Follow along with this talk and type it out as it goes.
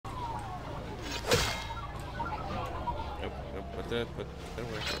that, but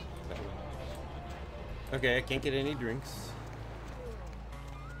that'll work. That'll work. Okay, I can't get any drinks.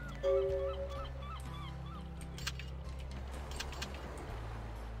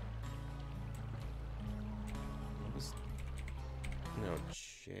 What was... No,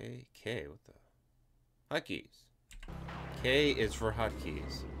 J... K, what the... Hotkeys. K is for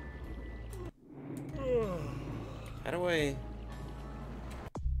hotkeys. How do I...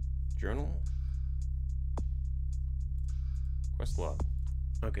 Journal? Quest log.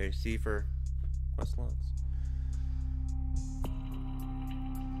 Okay, C for quest logs.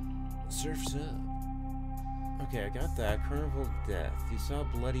 Surf's up. Okay, I got that. Carnival of Death. You saw a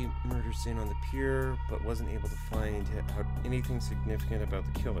bloody murder scene on the pier, but wasn't able to find anything significant about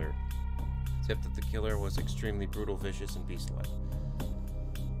the killer. Except that the killer was extremely brutal, vicious, and beast-like.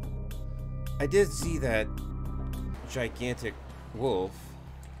 I did see that gigantic wolf.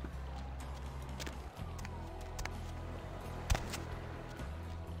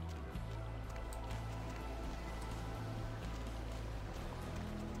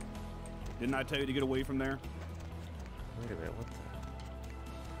 Didn't I tell you to get away from there? Wait a minute, what the...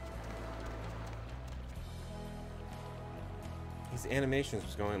 His animations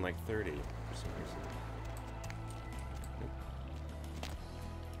was going like 30 for some reason. Nope.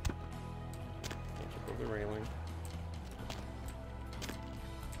 Can't jump over the railing.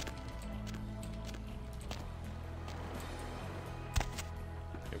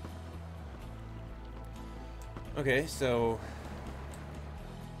 Nope. Okay, so...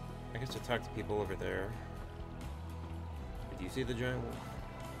 I guess to talk to people over there. Did you see the giant wolf?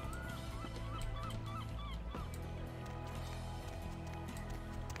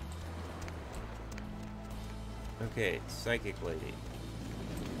 Okay, psychic lady.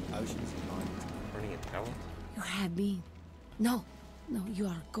 Ocean's mind. Running a talent? You have been. No, no, you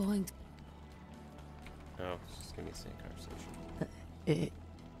are going to. Oh, it's just gonna be the same conversation.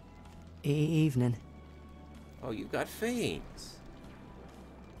 Evening. Oh, you got fangs.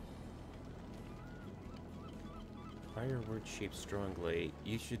 Firewood shaped strongly.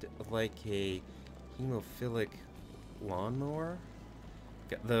 You should like a hemophilic lawnmower?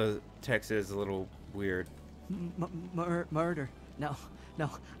 The text is a little weird. Murder. No,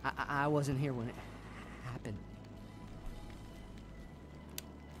 I wasn't here when it happened.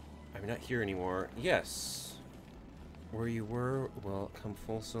 I'm not here anymore. Yes. Where you were, well, come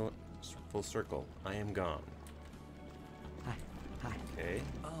full circle. I am gone. Hi. Okay.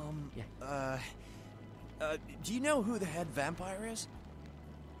 Yeah. Do you know who the head vampire is?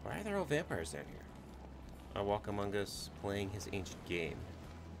 Why are there all vampires down here? I walk among us, playing his ancient game.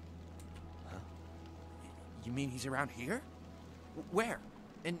 Huh? You mean he's around here? Where?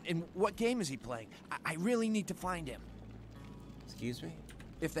 And what game is he playing? I really need to find him. Excuse me?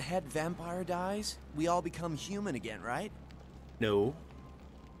 If the head vampire dies, we all become human again, right? No.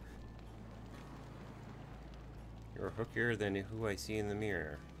 You're hookier than who I see in the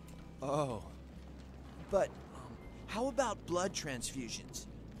mirror. Oh. But, how about blood transfusions?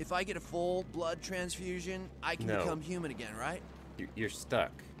 If I get a full blood transfusion, I can become human again, right? You're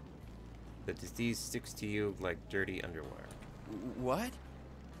stuck. The disease sticks to you like dirty underwear. What?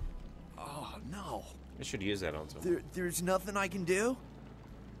 Oh, no. I should use that on someone. There's nothing I can do?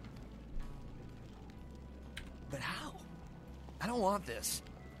 But how? I don't want this.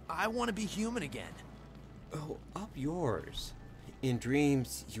 I want to be human again. Oh, up yours. In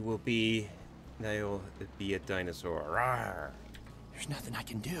dreams, you will be... Now you'll be a dinosaur. Rawr. There's nothing I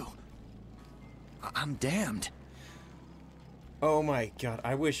can do. I'm damned. Oh my god,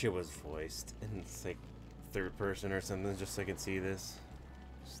 I wish it was voiced. And it's like third person or something, just so I can see this.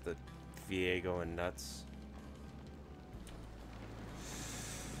 Just the VA going nuts.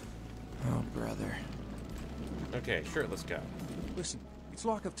 Oh, brother. Okay, shirtless guy. Listen, it's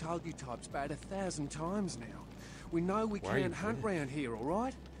like I've told you types about 1,000 times now. We know we can't hunt round here, all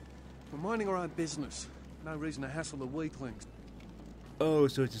right? We're minding our own business. No reason to hassle the weaklings. Oh,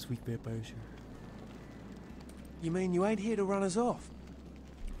 so it's just weak vampires here. You mean you ain't here to run us off?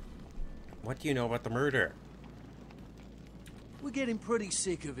 What do you know about the murder? We're getting pretty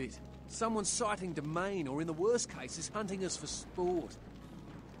sick of it. Someone's sighting domain, or in the worst cases, hunting us for sport.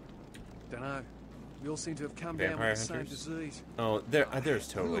 Dunno. We all seem to have come down with the same disease. Oh, there's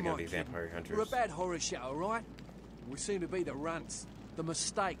totally gonna be vampire hunters. We're a bad horror show, alright? We seem to be the runts, the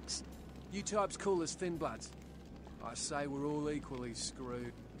mistakes. You types call us thin bloods. I say we're all equally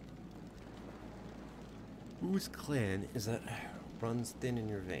screwed. Whose clan is that runs thin in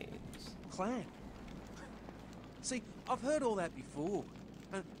your veins? Clan? See, I've heard all that before.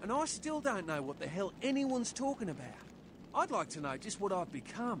 And I still don't know what the hell anyone's talking about. I'd like to know just what I've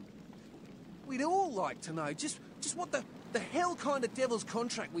become. We'd all like to know just what the The hell kind of devil's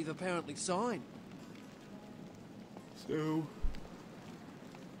contract we've apparently signed? So...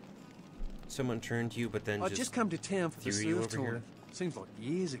 Someone turned you, but then I just come to town for the threw you surf over here? tournament. Seems like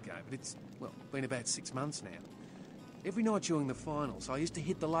years ago, but it's, well, been about 6 months now. Every night during the finals, I used to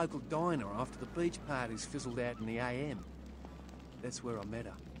hit the local diner after the beach parties fizzled out in the AM. That's where I met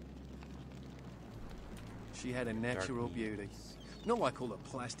her. She had a natural beauty. Not like all the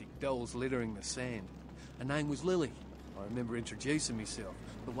plastic dolls littering the sand. Her name was Lily. I remember introducing myself.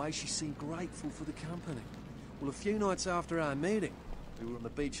 The way she seemed grateful for the company. Well, a few nights after our meeting, we were on the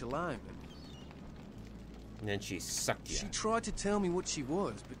beach alone, And then she sucked you. she tried to tell me what she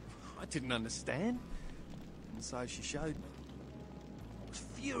was, but I didn't understand. And so she showed me. I was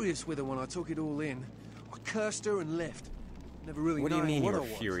furious with her when I took it all in. I cursed her and left. Never really What do you knowing mean you what were I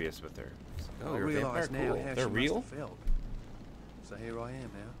was. furious with her? Oh, I you're a vampire. realise now Cool. how They're she real? must have felt. So here I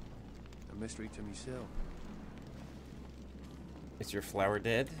am now. A mystery to myself. Is your flower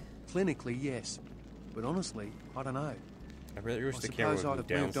dead? Clinically, yes. But honestly, I don't know. I really wish I the camera suppose would I'd move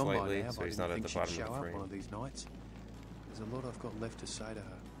have down moved on by slightly now, so but I he's didn't not at think the she'd bottom show of the up frame. one of these nights. There's a lot I've got left to say to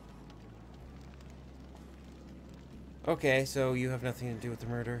her. Okay, so you have nothing to do with the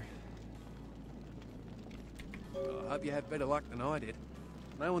murder? I hope you have better luck than I did.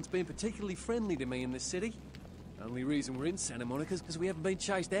 No one's been particularly friendly to me in this city. Only reason we're in Santa Monica is because we haven't been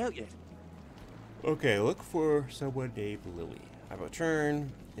chased out yet. Okay, look for someone named Lily. I will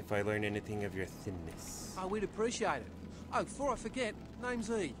turn if I learn anything of your thinness. Oh, we'd appreciate it. Oh, before I forget, name's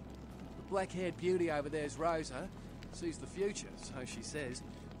E. The black-haired beauty over there's Rosa. Sees the future, so she says.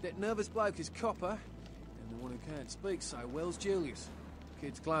 That nervous bloke is Copper, and the one who can't speak so well's Julius.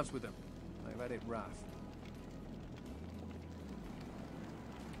 Kids gloves with them. They've had it rough.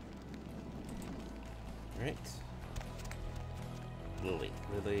 Right. Lily.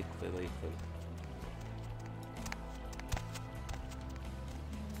 Lily.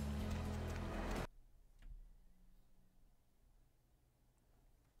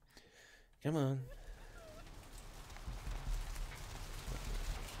 Come on.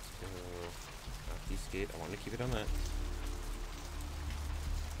 Let's go. Hockey skate. I want to keep it on that.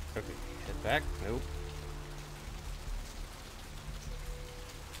 Okay. Head back. Nope.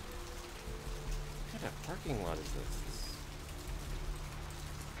 What kind of parking lot is this?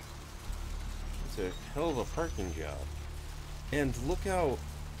 It's a hell of a parking job. And look how...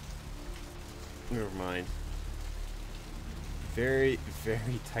 Never mind. Very,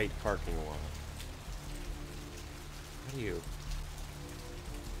 very tight parking lot. How do you...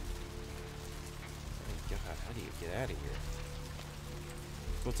 Oh God, how do you get out of here?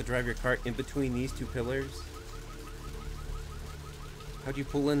 Supposed to drive your car in between these two pillars? How'd you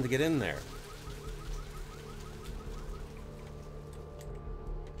pull in to get in there?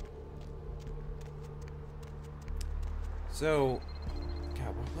 So,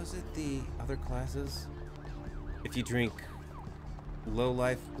 God, what was it? The other classes? If you drink low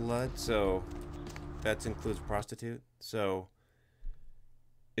life blood, so that includes prostitute. So,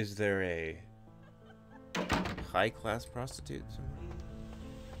 is there a high class prostitute?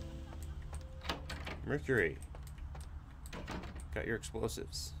 Mercury. Got your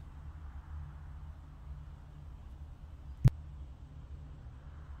explosives.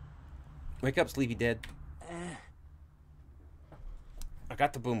 Wake up, Sleepy Dead. I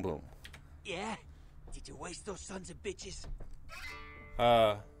got the boom boom. Yeah? Did you waste those sons of bitches?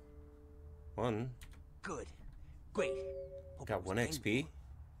 One. Good. Great. Hope Got it was 1 XP. painful.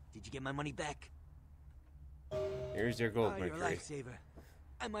 Did you get my money back? Here's your gold, You're a Mercury. lifesaver.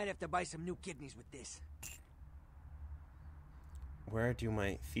 I might have to buy some new kidneys with this. Where do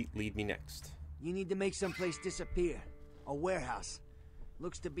my feet lead me next? You need to make someplace disappear. A warehouse.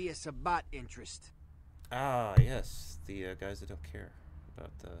 Looks to be a Sabat interest. Ah, yes. The guys that don't care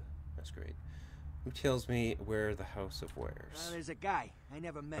about the masquerade. Who tells me where the house of wares? There's a guy. I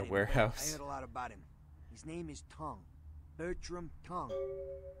never met him. but warehouse? I heard a lot about him. His name is Tongue. Bertram Tongue.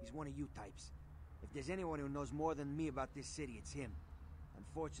 He's one of you types. If there's anyone who knows more than me about this city, it's him.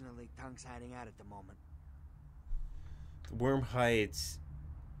 Unfortunately, Tongue's hiding out at the moment. The worm hides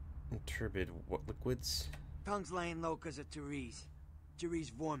in turbid what liquids? Tongue's laying low because of Therese. Therese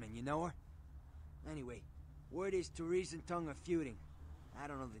Vorman, you know her? Anyway, word is Therese and Tongue are feuding. I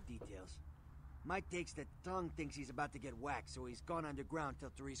don't know the details. My take's that Tongue thinks he's about to get whacked, so he's gone underground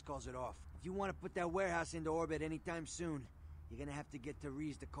till Therese calls it off. If you want to put that warehouse into orbit anytime soon, you're gonna have to get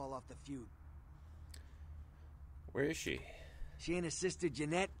Therese to call off the feud. Where is she? She and her sister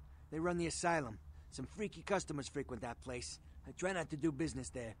Jeanette, they run the asylum. Some freaky customers frequent that place. I try not to do business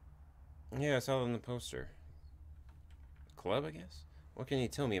there. Yeah, I saw it on the poster. Club, I guess? What can you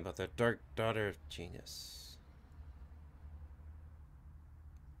tell me about that dark daughter of genius?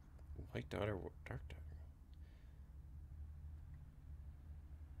 White daughter, dark daughter.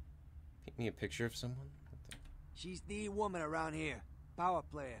 Paint me a picture of someone? She's the woman around here. Power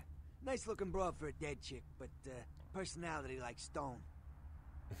player. Nice looking broad for a dead chick, but personality like stone.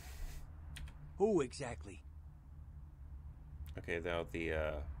 Who exactly? Okay, now the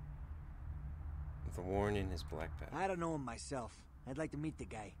worn in his black bag. I don't know him myself. I'd like to meet the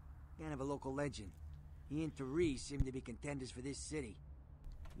guy. Kind of a local legend. He and Therese seem to be contenders for this city.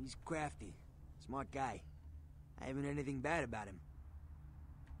 He's crafty. Smart guy. I haven't heard anything bad about him.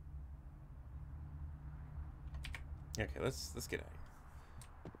 Okay, let's get out of here.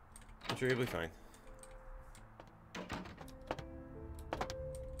 I'm sure you'll be fine.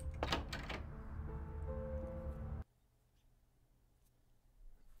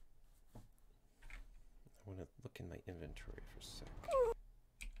 I want to look in my inventory for a sec.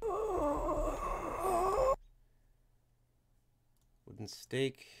 Wooden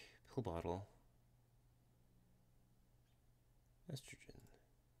stake, pill bottle, estrogen.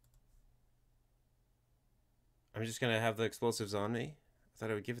 I'm just gonna have the explosives on me? I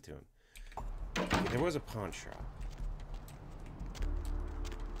thought I would give it to him. Okay, there was a pawn shop.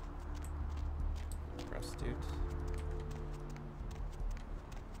 Prostitute.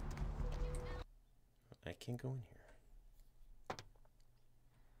 I can't go in here.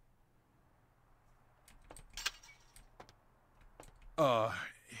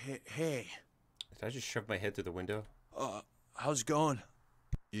 Hey. Did I just shove my head through the window? How's it going?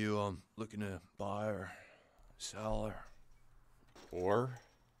 You, looking to buy or sell Or?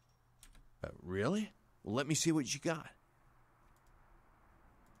 Really? Well, let me see what you got.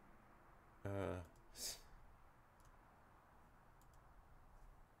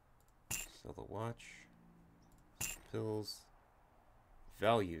 Sell the watch. Pills.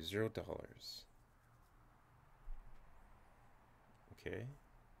 Value, $0. Okay.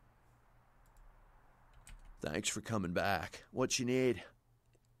 Thanks for coming back. What you need?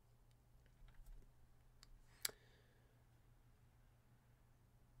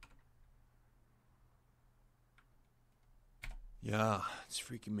 Yeah, it's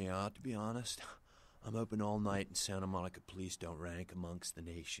freaking me out, to be honest. I'm open all night and Santa Monica police don't rank amongst the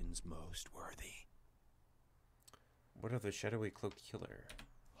nation's most worthy. What of the shadowy cloaked killer?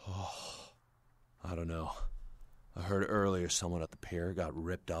 Oh, I don't know. I heard earlier someone at the pier got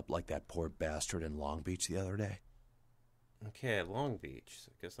ripped up like that poor bastard in Long Beach the other day. Okay, Long Beach.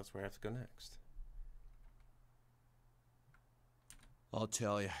 So I guess that's where I have to go next. I'll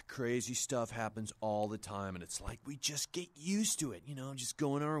tell you, crazy stuff happens all the time, and it's like we just get used to it, you know, just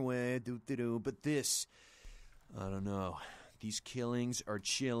going our way, do-do-do. But this, I don't know. These killings are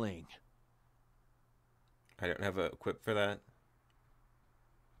chilling. I don't have a quip for that.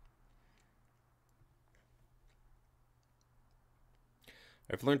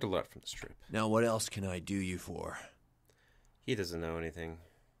 I've learned a lot from this trip. Now, what else can I do you for? He doesn't know anything.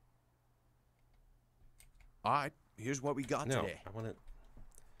 All right, here's what we got today. No, I want to...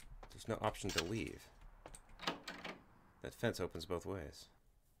 There's no option to leave. That fence opens both ways.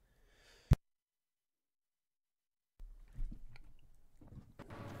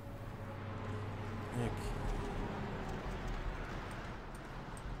 Okay.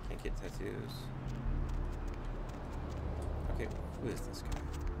 Can't get tattoos. Okay, who is this guy?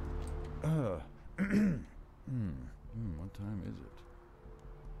 What time is it?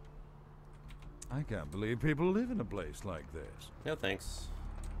 I can't believe people live in a place like this. No thanks.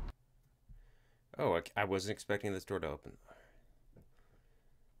 Oh, I wasn't expecting this door to open.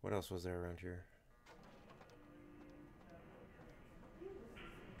 What else was there around here?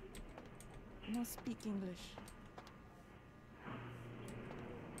 No speak English.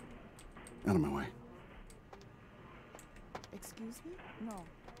 Out of my way. Excuse me? No.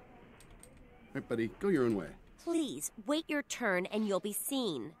 Hey, buddy, go your own way. Please, wait your turn and you'll be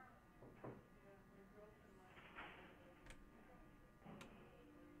seen.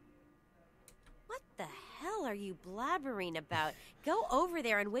 What the hell are you blabbering about? Go over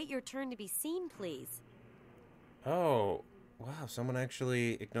there and wait your turn to be seen, please. Oh, wow, someone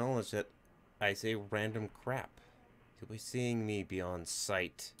actually acknowledged that I say random crap. He'll be seeing me beyond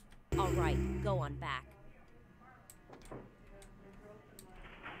sight. All right, go on back.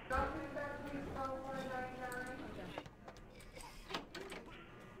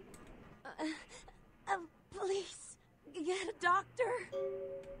 Please, get a doctor.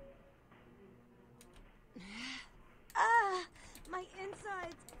 My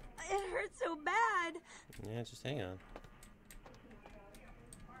insides. It hurts so bad. Yeah, just hang on.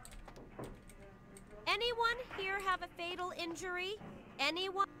 Anyone here have a fatal injury?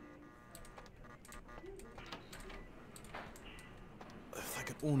 Anyone? If I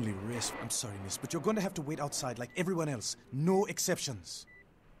could only risk. I'm sorry, miss, but you're going to have to wait outside like everyone else. No exceptions.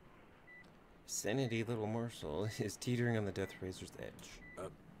 Sanity little morsel is teetering on the death razor's edge.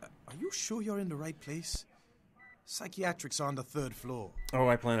 Are you sure you're in the right place? Psychiatrics are on the 3rd floor. Oh,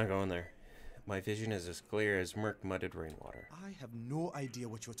 I plan on going there. My vision is as clear as murk-mudded rainwater. I have no idea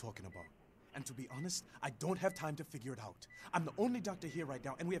what you're talking about. And to be honest, I don't have time to figure it out. I'm the only doctor here right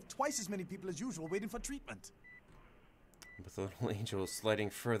now, and we have twice as many people as usual waiting for treatment. With the little angel sliding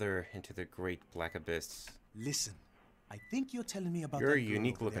further into the great black abyss. Listen, I think you're telling me about You're that a girl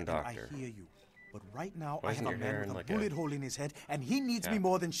unique-looking over there, and doctor. I hear you. But right now, Why I isn't have a your hair man in with a like bullet hole in his head, and he needs Yeah. me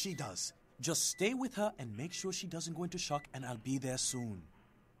more than she does. Just stay with her and make sure she doesn't go into shock, and I'll be there soon.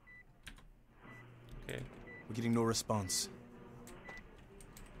 Okay. We're getting no response.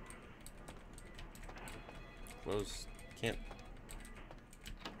 Close. Can't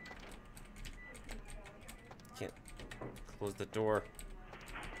close the door.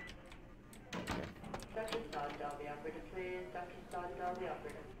 Okay. Dr. Stodell, the operator, please. Dr. Stodell, the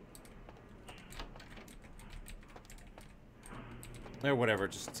operator. Or whatever,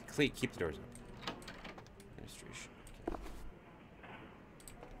 just keep the doors open. Administration. Okay.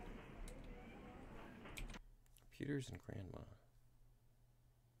 Computers and grandma.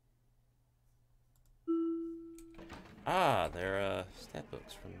 Ah, they're stat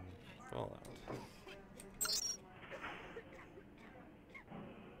books from Fallout.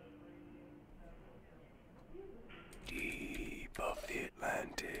 Deep of the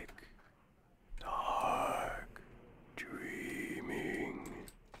Atlantic, dark, dreaming,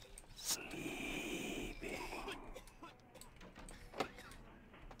 sleeping.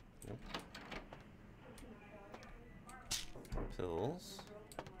 Nope. Pills.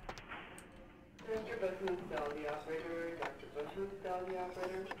 Mr. Bethusdell, the operator. Dr. Bethusdell, the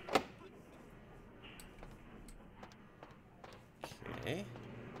operator. Okay.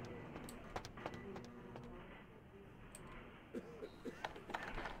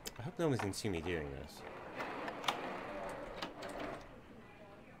 I hope no one can see me doing this.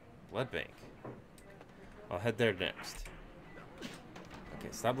 Blood bank. I'll head there next. Okay,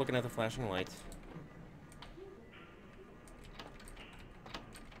 stop looking at the flashing light.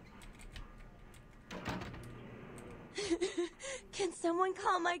 Can someone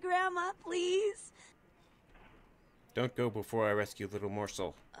call my grandma, please? Don't go before I rescue little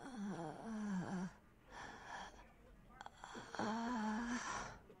morsel.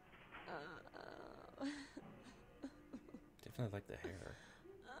 Definitely like the hair.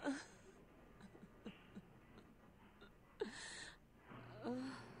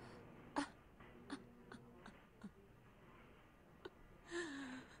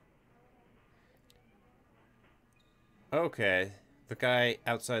 Okay, the guy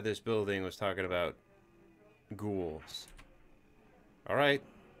outside this building was talking about ghouls. Alright,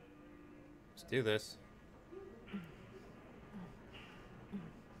 let's do this.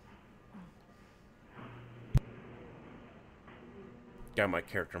 God, my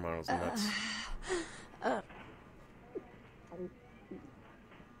character model's nuts.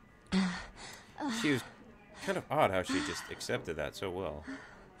 She was kind of odd how she just accepted that so well.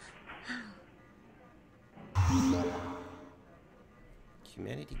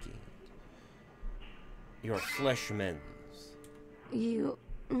 Humanity gained. Your flesh mends. You...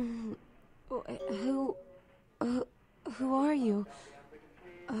 Who are you?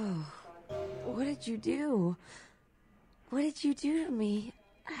 Oh, what did you do? What did you do to me?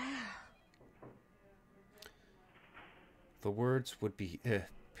 The words would be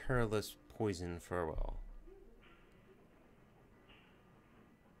perilous poison farewell.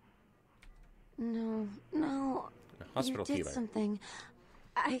 No. A hospital you did healer. something.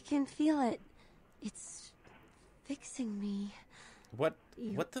 I can feel it. It's fixing me. What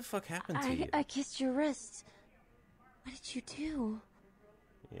the fuck happened to you? I kissed your wrist. What did you do?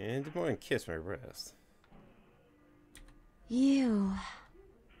 Yeah, did more than kiss my wrist. You.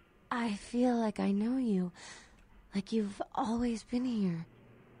 I feel like I know you. Like you've always been here.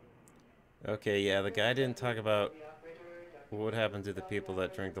 Okay, yeah, the guy didn't talk about what happened to the people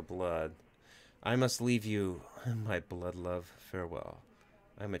that drank the blood. I must leave you, my blood love, farewell.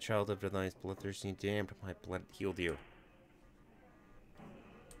 I am a child of Bloodlines, bloodthirsty and damned. My blood healed you.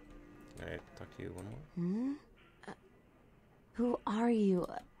 Alright, talk to you one more. Who are you?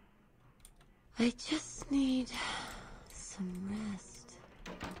 I just need some rest.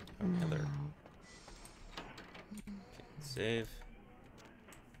 Heather. Okay, save.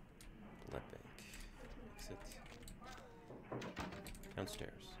 Blood bank. Exit.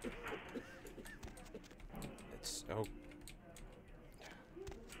 Downstairs. It's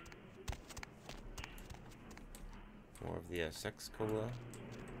more of the sex cola.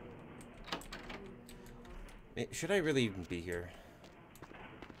 Should I really even be here?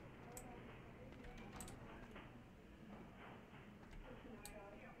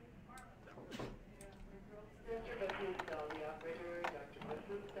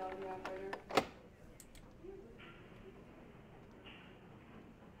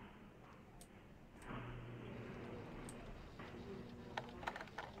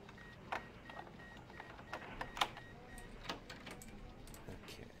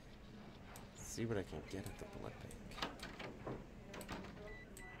 See what I can get at the blood bank.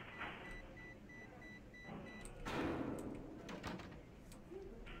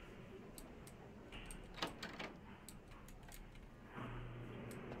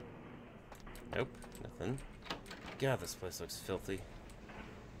 Nope, nothing. God, this place looks filthy.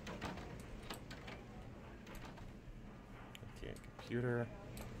 Okay, computer.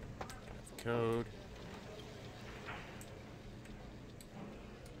 Code.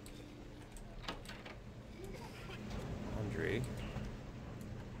 Laundry.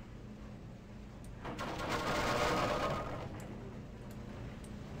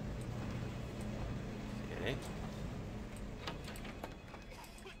 Okay.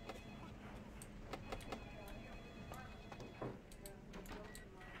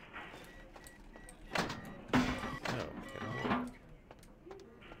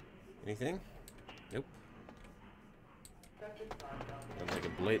 Anything? Nope. Nothing I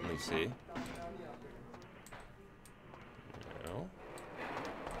can blatantly see. No.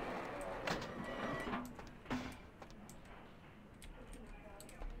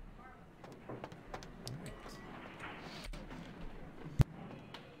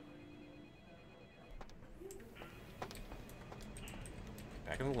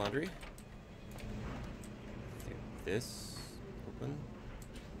 Back in the laundry. This open.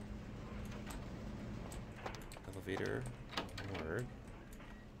 Elevator. Word.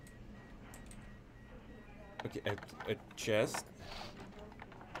 Okay, a chest.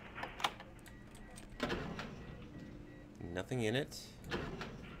 Nothing in it.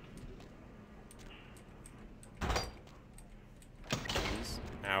 Please.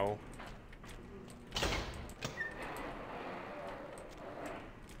 Ow.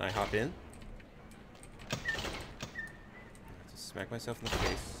 Can I hop in? Just smack myself in the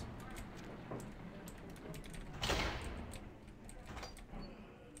face.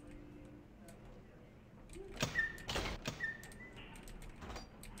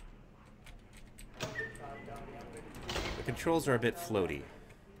 The controls are a bit floaty.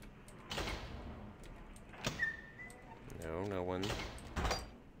 No, no one.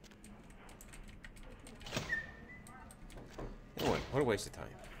 No one. What a waste of time.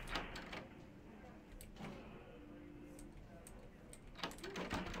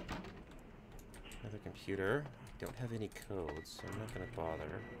 Another computer. I don't have any codes, so I'm not going to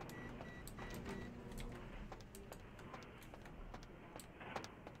bother.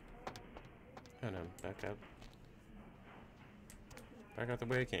 Oh no, back up. Back out the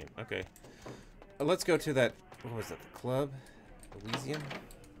way I came. Okay. Let's go to that. What was that? The club? Elysium?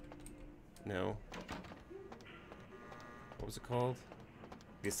 No. What was it called?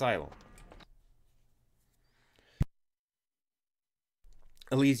 The Asylum.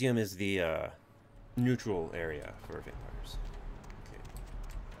 Elysium is the neutral area for vampires. Okay.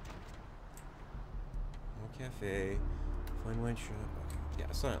 More cafe. Fine wine shop. Okay. Yeah,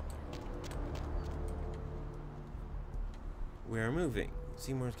 Asylum. We are moving.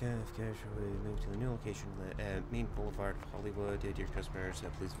 Seymour's Cafe moved to the new location, Main Boulevard of Hollywood. Dear customers,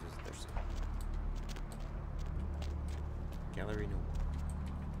 please visit their site. Gallery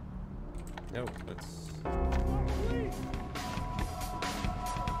no. No, let's.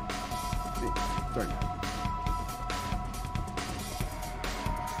 Sorry.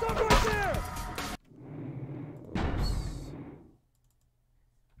 Stop right there!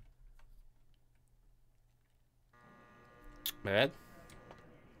 My bad.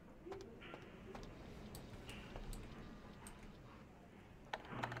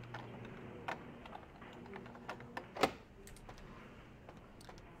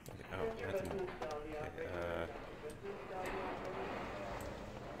 Okay, oh, nothing. Okay,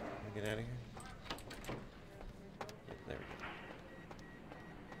 get out of here. There we go.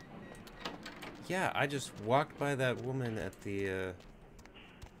 Yeah, I just walked by that woman at the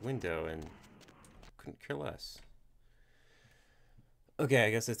window and couldn't care less. Okay,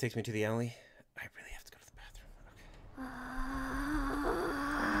 I guess this takes me to the alley. I really have to go to the bathroom. Okay.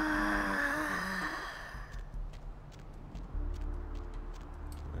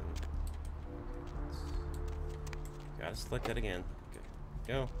 Gotta select that again. Okay.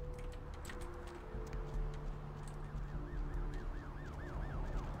 Go.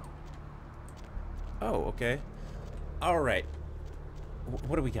 Oh, okay. Alright.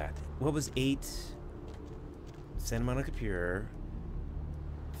 What do we got? What was 8? Santa Monica Pier.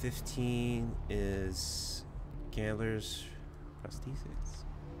 15 is Gambler's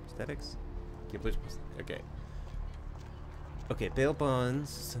Prosthetics? Gambler's Prosthetics. Okay. Okay, bail bonds.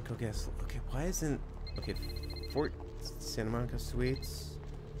 Sunco gas. Okay, why isn't... Okay, Fort Santa Monica Suites.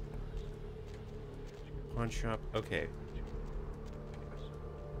 Pawn shop. Okay.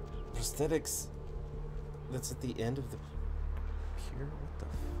 Prosthetics. That's at the end of the pier? What the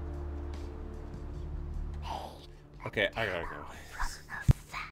f... Okay, I gotta go.